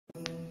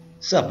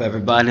Sup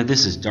everybody,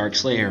 this is Dark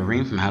Slayer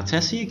Reem from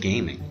Haltesia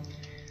Gaming.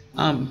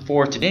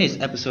 For today's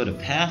episode of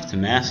Path to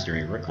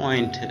Mastery, we're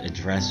going to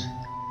address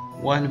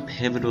one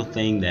pivotal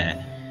thing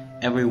that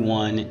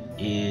everyone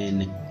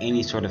in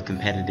any sort of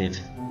competitive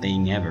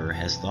thing ever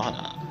has thought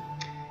of.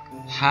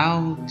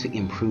 How to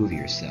improve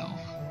yourself.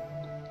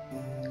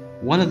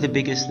 One of the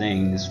biggest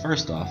things,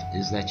 first off,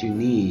 is that you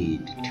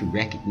need to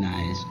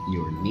recognize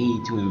your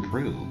need to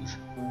improve.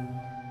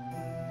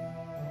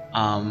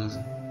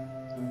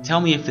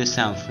 Tell me if this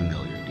sounds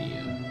familiar to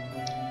you.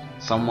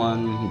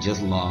 Someone who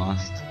just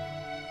lost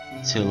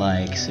to,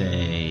 like,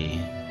 say,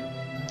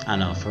 I don't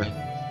know,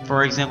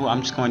 for example,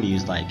 I'm just going to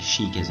use like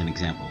Sheik as an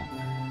example.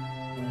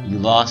 You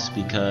lost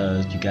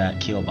because you got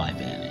killed by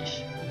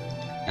Vanish,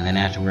 and then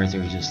afterwards they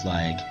were just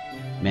like,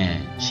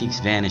 man, Sheik's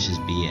Vanish is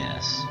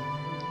BS.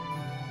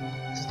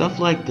 Stuff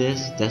like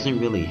this doesn't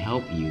really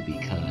help you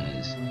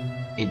because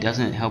it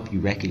doesn't help you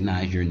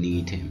recognize your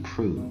need to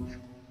improve.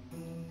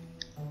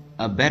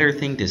 A better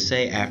thing to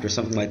say after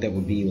something like that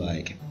would be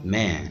like,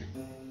 man,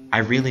 I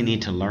really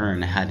need to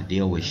learn how to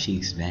deal with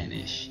Sheik's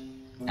Vanish,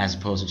 as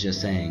opposed to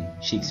just saying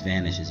Sheik's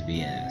Vanish is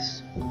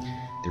BS.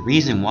 The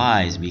reason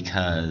why is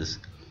because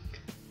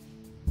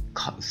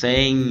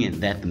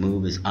saying that the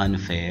move is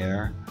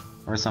unfair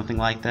or something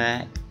like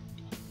that,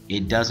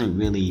 you don't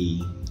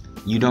really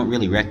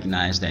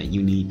recognize that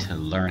you need to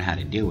learn how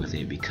to deal with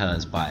it,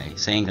 because by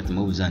saying that the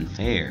move is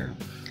unfair,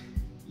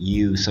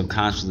 you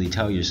subconsciously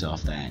tell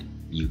yourself that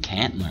you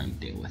can't learn to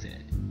deal with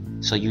it,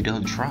 so you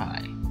don't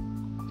try.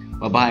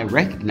 But by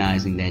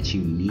recognizing that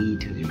you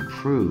need to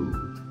improve,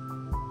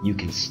 you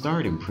can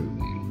start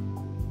improving.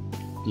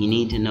 You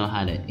need to know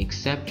how to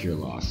accept your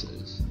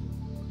losses,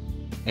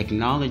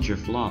 acknowledge your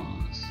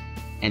flaws,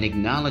 and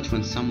acknowledge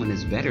when someone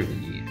is better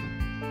than you.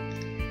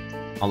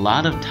 A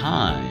lot of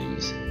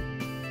times,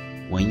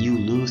 when you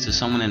lose to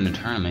someone in a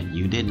tournament,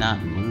 you did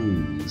not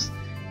lose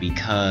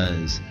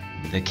because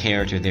the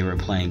character they were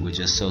playing was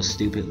just so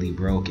stupidly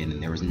broken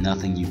and there was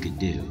nothing you could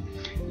do.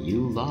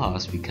 You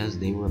lost because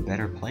they were a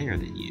better player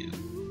than you,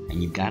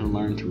 and you've got to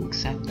learn to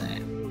accept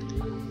that.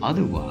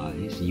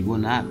 Otherwise, you will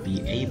not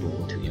be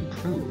able to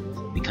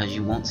improve because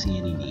you won't see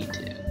any need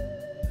to.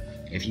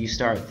 If you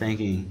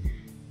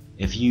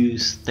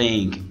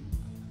think,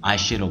 I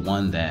should have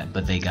won that,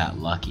 but they got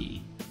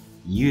lucky,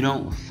 you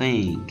don't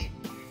think,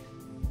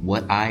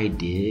 what I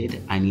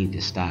did, I need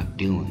to stop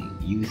doing.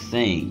 You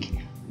think,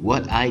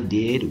 what I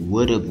did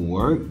would have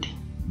worked,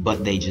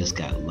 but they just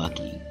got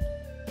lucky.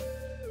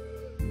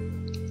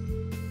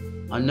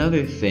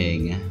 Another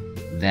thing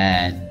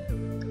that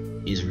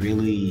is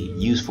really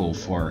useful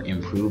for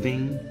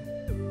improving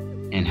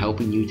and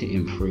helping you to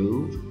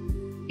improve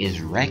is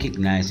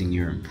recognizing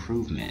your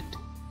improvement.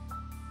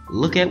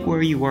 Look at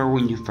where you were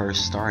when you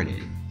first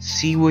started.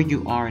 See where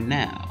you are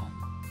now.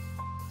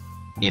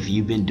 If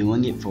you've been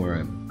doing it for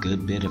a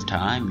good bit of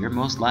time, you're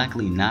most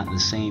likely not the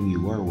same you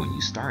were when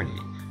you started.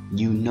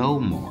 You know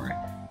more,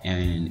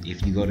 and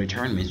if you go to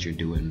tournaments, you're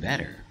doing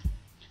better.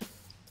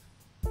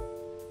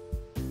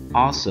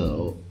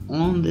 Also,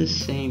 on this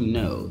same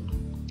note,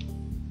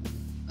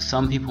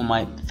 some people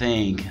might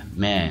think,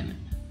 man,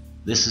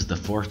 this is the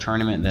 4th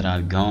tournament that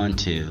I've gone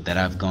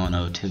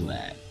 0-2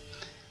 at.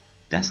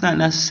 That's not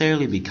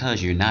necessarily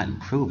because you're not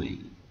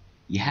improving.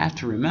 You have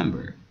to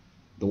remember,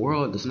 the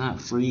world does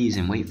not freeze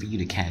and wait for you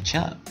to catch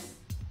up.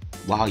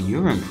 While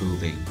you're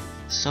improving,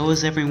 so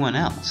is everyone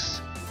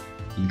else.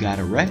 You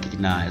gotta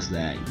recognize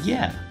that,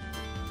 yeah,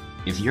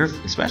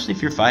 especially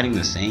if you're fighting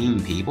the same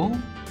people,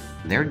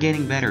 they're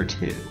getting better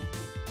too.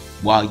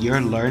 While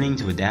you're learning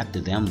to adapt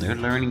to them, they're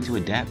learning to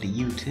adapt to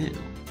you too.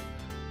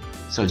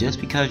 So just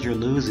because you're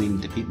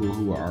losing to people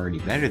who are already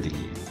better than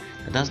you,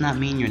 that does not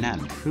mean you're not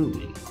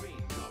improving.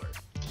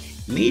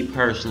 Me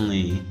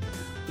personally,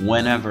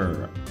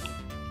 whenever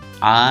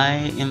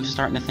I am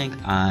starting to think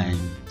I'm,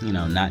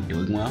 not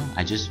doing well,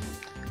 I just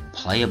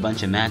play a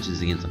bunch of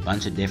matches against a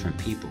bunch of different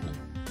people.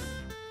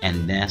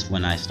 And that's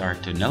when I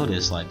start to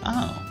notice, like,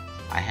 oh,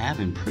 I have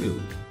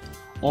improved.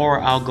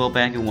 Or I'll go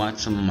back and watch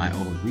some of my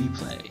old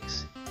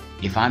replays.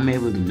 If I'm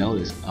able to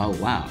notice, oh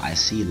wow, I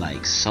see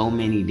like so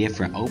many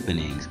different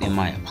openings in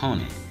my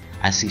opponent.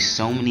 I see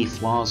so many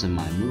flaws in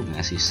my movement.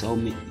 I see so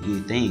many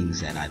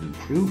things that I've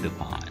improved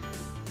upon.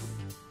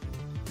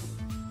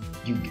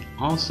 You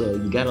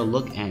gotta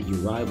look at your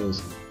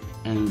rivals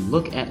and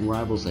look at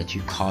rivals that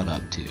you caught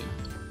up to.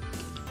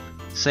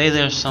 Say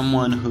there's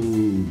someone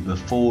who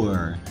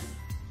before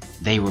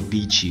they would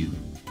beat you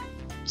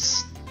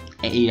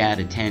 8 out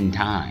of 10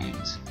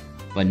 times,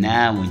 but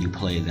now when you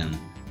play them,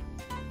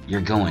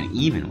 you're going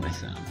even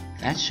with them.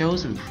 That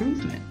shows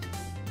improvement.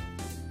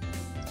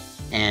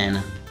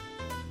 And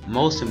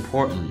most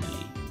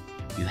importantly,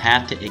 you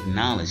have to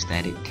acknowledge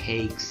that it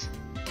takes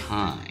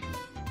time.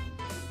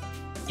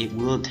 It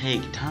will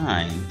take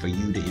time for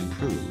you to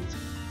improve.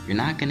 You're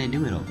not going to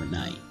do it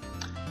overnight.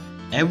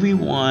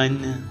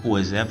 Everyone who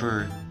has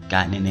ever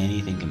gotten into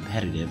anything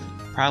competitive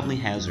probably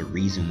has a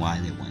reason why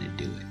they want to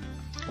do it.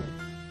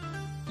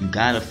 You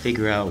gotta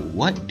figure out,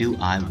 what do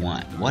I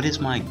want? What is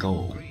my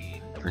goal?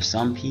 For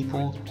some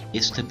people,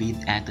 it's to be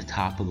at the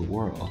top of the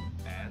world.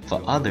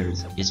 For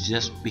others, it's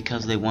just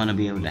because they want to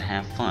be able to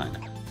have fun.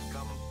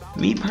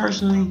 Me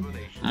personally,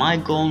 my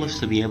goal is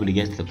to be able to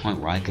get to the point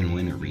where I can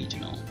win a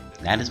regional.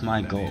 That is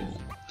my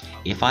goal.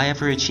 If I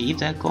ever achieve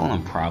that goal,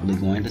 I'm probably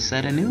going to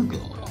set a new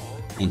goal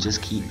and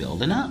just keep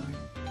building up.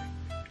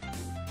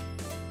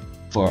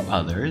 For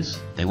others,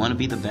 they want to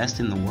be the best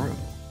in the world.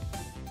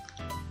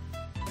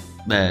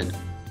 But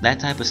that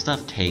type of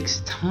stuff takes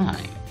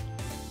time.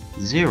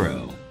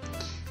 Zero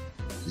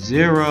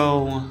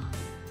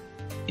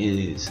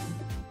is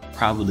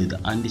probably the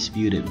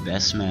undisputed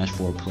best Smash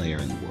 4 player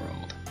in the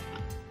world.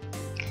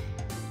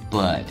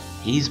 But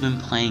he's been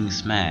playing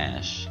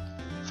Smash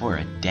for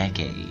a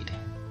decade.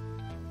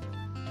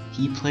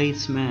 He played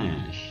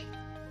Smash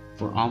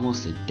for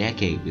almost a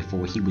decade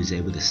before he was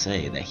able to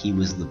say that he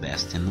was the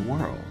best in the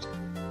world.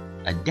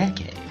 A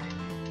decade.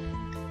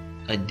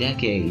 A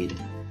decade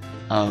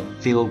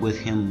filled with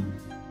him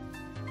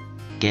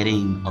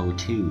getting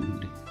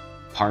O2'd.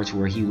 Parts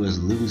where he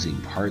was losing,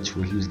 parts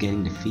where he was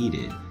getting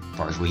defeated,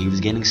 parts where he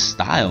was getting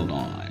styled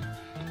on.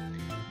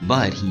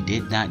 But he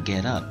did not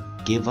give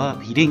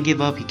up. He didn't give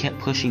up, he kept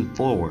pushing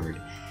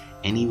forward,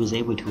 and he was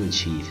able to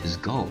achieve his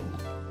goal.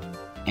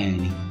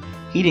 And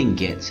he didn't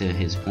get to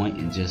his point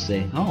and just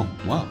say, oh,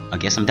 well, I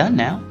guess I'm done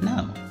now.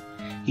 No.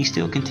 He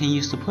still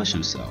continues to push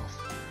himself,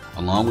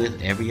 along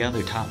with every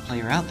other top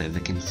player out there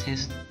that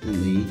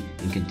consistently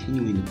and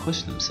continuing to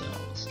push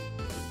themselves.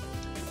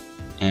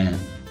 And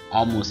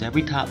almost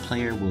every top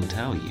player will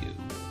tell you,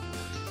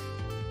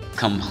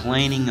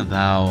 complaining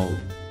about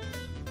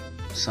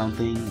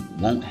something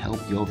won't help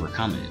you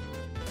overcome it.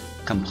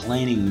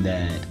 Complaining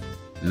that,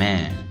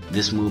 man,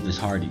 this move is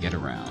hard to get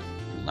around.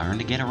 Learn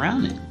to get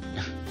around it.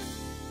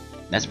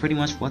 That's pretty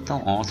much what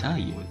they'll all tell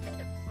you.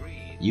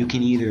 You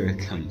can either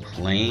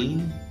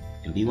complain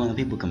and be one of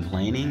the people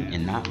complaining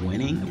and not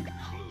winning,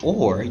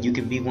 or you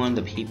can be one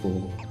of the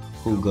people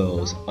who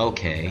goes,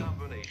 okay,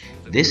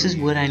 this is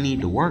what I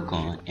need to work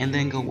on, and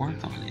then go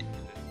work on it.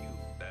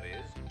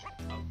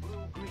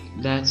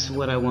 That's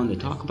what I wanted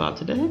to talk about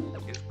today.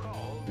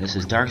 This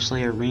is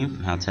Darkslayer Reem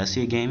from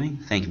Haltessia Gaming.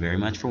 Thank you very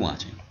much for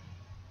watching.